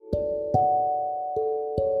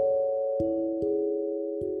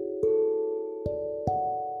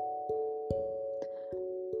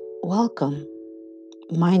Welcome.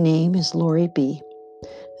 My name is Lori B.,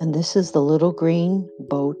 and this is the Little Green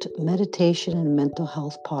Boat Meditation and Mental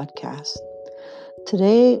Health Podcast.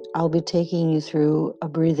 Today, I'll be taking you through a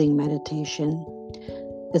breathing meditation.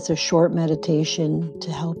 It's a short meditation to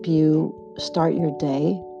help you start your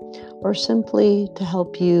day or simply to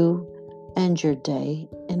help you end your day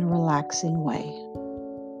in a relaxing way.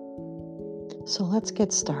 So let's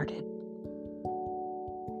get started.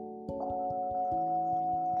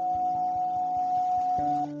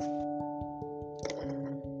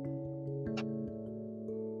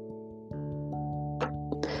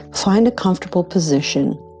 Find a comfortable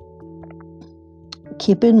position.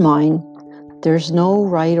 Keep in mind, there's no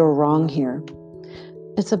right or wrong here.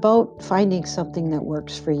 It's about finding something that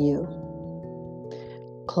works for you.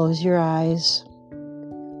 Close your eyes.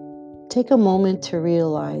 Take a moment to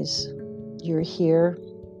realize you're here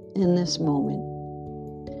in this moment,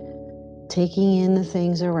 taking in the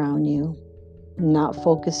things around you, not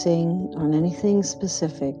focusing on anything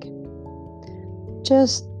specific,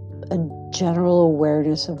 just a general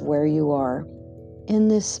awareness of where you are in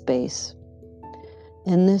this space,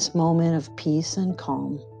 in this moment of peace and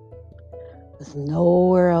calm, with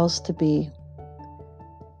nowhere else to be,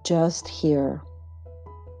 just here,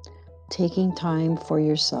 taking time for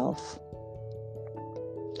yourself,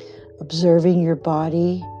 observing your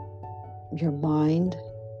body, your mind,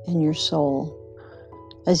 and your soul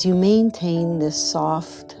as you maintain this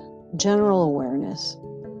soft, general awareness.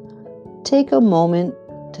 Take a moment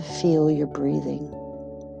to feel your breathing,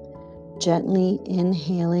 gently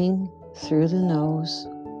inhaling through the nose,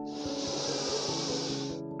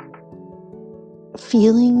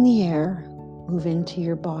 feeling the air move into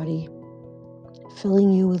your body,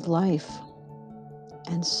 filling you with life,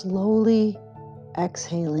 and slowly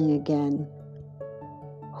exhaling again.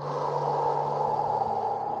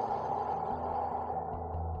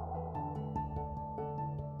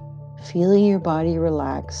 Feeling your body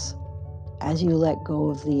relax as you let go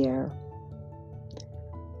of the air.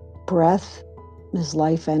 Breath is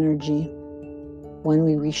life energy. When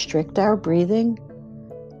we restrict our breathing,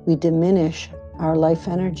 we diminish our life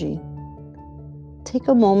energy. Take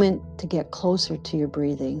a moment to get closer to your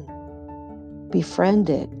breathing. Befriend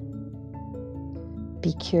it.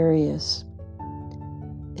 Be curious.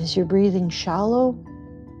 Is your breathing shallow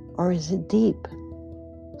or is it deep?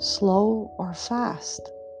 Slow or fast?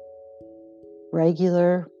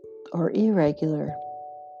 Regular or irregular?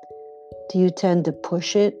 Do you tend to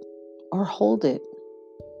push it or hold it?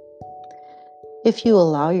 If you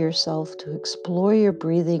allow yourself to explore your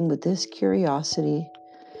breathing with this curiosity,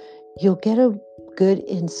 you'll get a good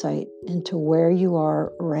insight into where you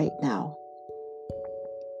are right now.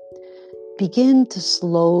 Begin to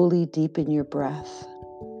slowly deepen your breath,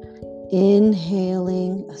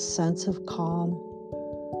 inhaling a sense of calm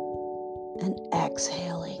and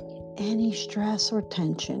exhaling any stress or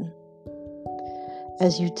tension.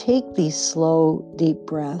 As you take these slow, deep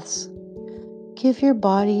breaths, give your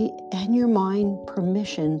body and your mind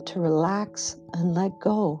permission to relax and let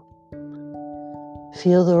go.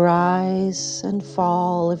 Feel the rise and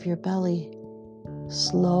fall of your belly,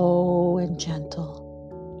 slow and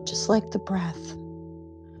gentle, just like the breath.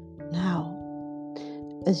 Now,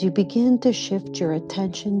 as you begin to shift your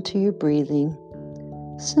attention to your breathing,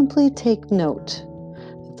 simply take note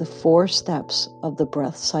of the 4 steps of the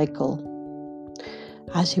breath cycle.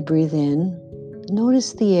 As you breathe in,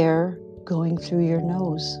 notice the air going through your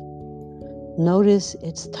nose. Notice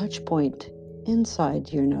its touch point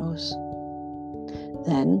inside your nose.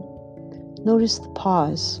 Then, notice the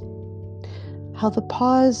pause. How the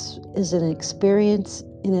pause is an experience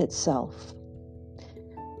in itself.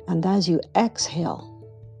 And as you exhale,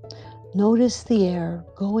 notice the air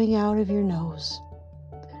going out of your nose.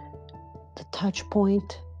 The touch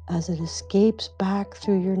point as it escapes back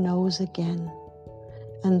through your nose again.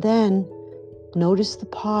 And then notice the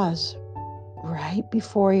pause right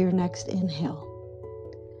before your next inhale.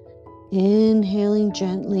 Inhaling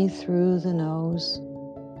gently through the nose,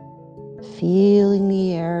 feeling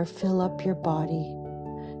the air fill up your body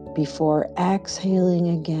before exhaling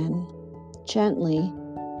again, gently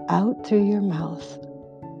out through your mouth.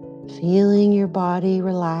 Feeling your body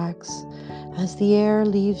relax as the air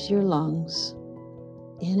leaves your lungs,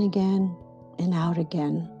 in again and out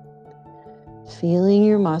again. Feeling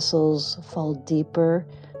your muscles fall deeper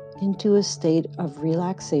into a state of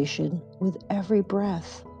relaxation with every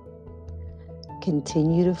breath.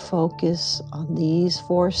 Continue to focus on these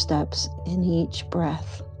 4 steps in each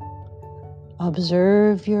breath.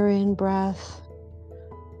 Observe your in-breath.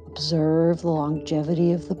 Observe the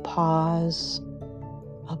longevity of the pause.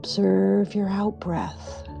 Observe your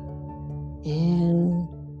out-breath. In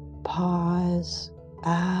pause,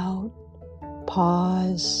 out,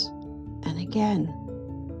 pause, and again.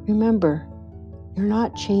 Remember, you're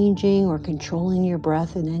not changing or controlling your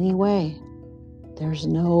breath in any way. There's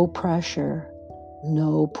no pressure,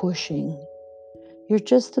 no pushing. You're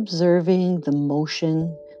just observing the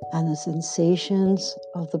motion and the sensations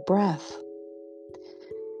of the breath.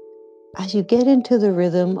 As you get into the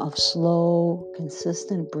rhythm of slow,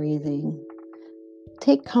 consistent breathing,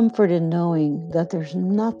 take comfort in knowing that there's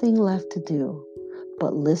nothing left to do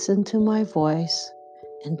but listen to my voice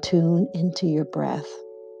and tune into your breath.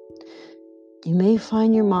 You may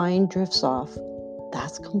find your mind drifts off.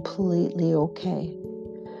 That's completely okay.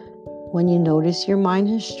 When you notice your mind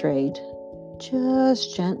has strayed,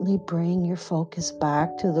 just gently bring your focus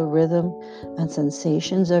back to the rhythm and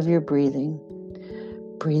sensations of your breathing.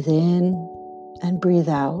 Breathe in and breathe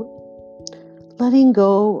out, letting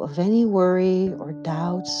go of any worry or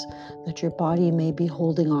doubts that your body may be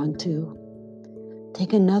holding on to.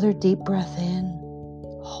 Take another deep breath in,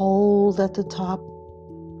 hold at the top,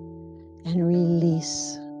 and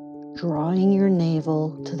release, drawing your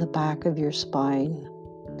navel to the back of your spine.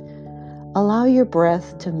 Allow your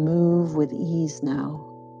breath to move with ease now,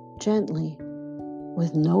 gently,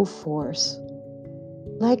 with no force.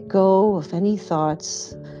 Let go of any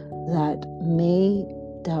thoughts that may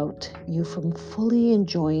doubt you from fully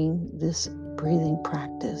enjoying this breathing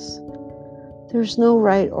practice. There's no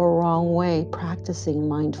right or wrong way practicing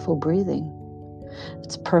mindful breathing.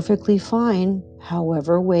 It's perfectly fine,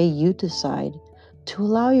 however way you decide, to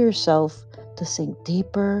allow yourself to sink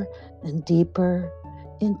deeper and deeper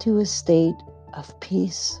into a state of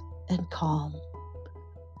peace and calm.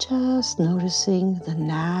 Just noticing the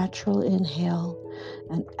natural inhale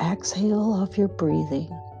and exhale of your breathing.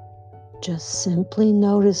 Just simply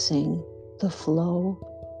noticing the flow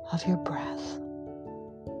of your breath.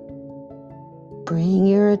 Bring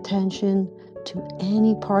your attention to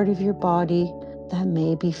any part of your body that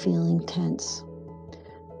may be feeling tense.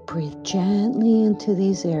 Breathe gently into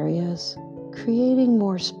these areas, creating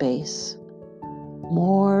more space,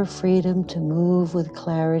 more freedom to move with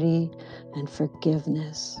clarity and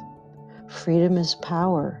forgiveness. Freedom is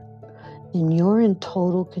power, and you're in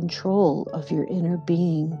total control of your inner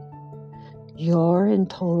being. You're in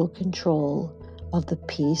total control of the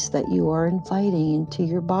peace that you are inviting into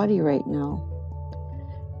your body right now.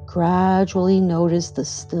 Gradually notice the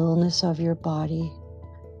stillness of your body.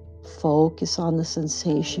 Focus on the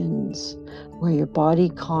sensations where your body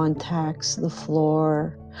contacts the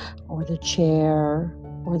floor or the chair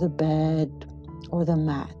or the bed or the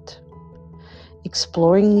mat.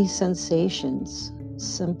 Exploring these sensations,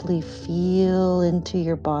 simply feel into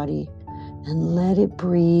your body and let it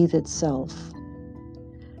breathe itself.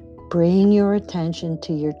 Bring your attention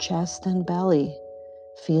to your chest and belly,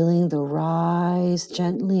 feeling the rise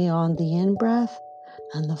gently on the in-breath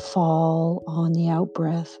and the fall on the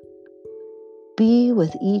out-breath. Be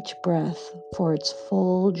with each breath for its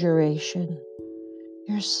full duration.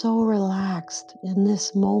 You're so relaxed in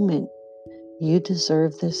this moment. You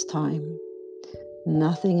deserve this time.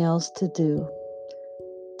 Nothing else to do.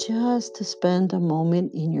 Just to spend a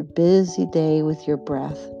moment in your busy day with your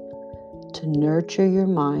breath, to nurture your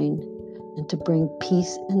mind and to bring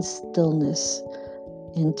peace and stillness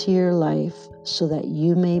into your life so that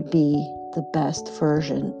you may be the best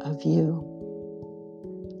version of you.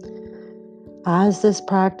 As this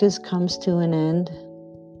practice comes to an end,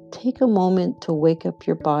 take a moment to wake up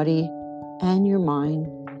your body and your mind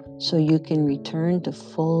so you can return to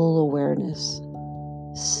full awareness.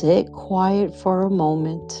 Sit quiet for a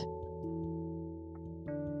moment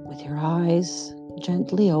with your eyes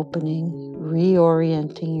gently opening,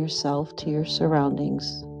 reorienting yourself to your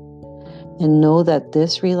surroundings. And know that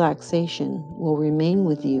this relaxation will remain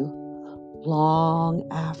with you long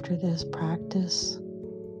after this practice.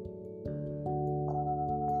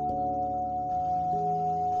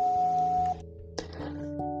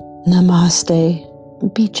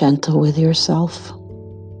 Namaste. Be gentle with yourself.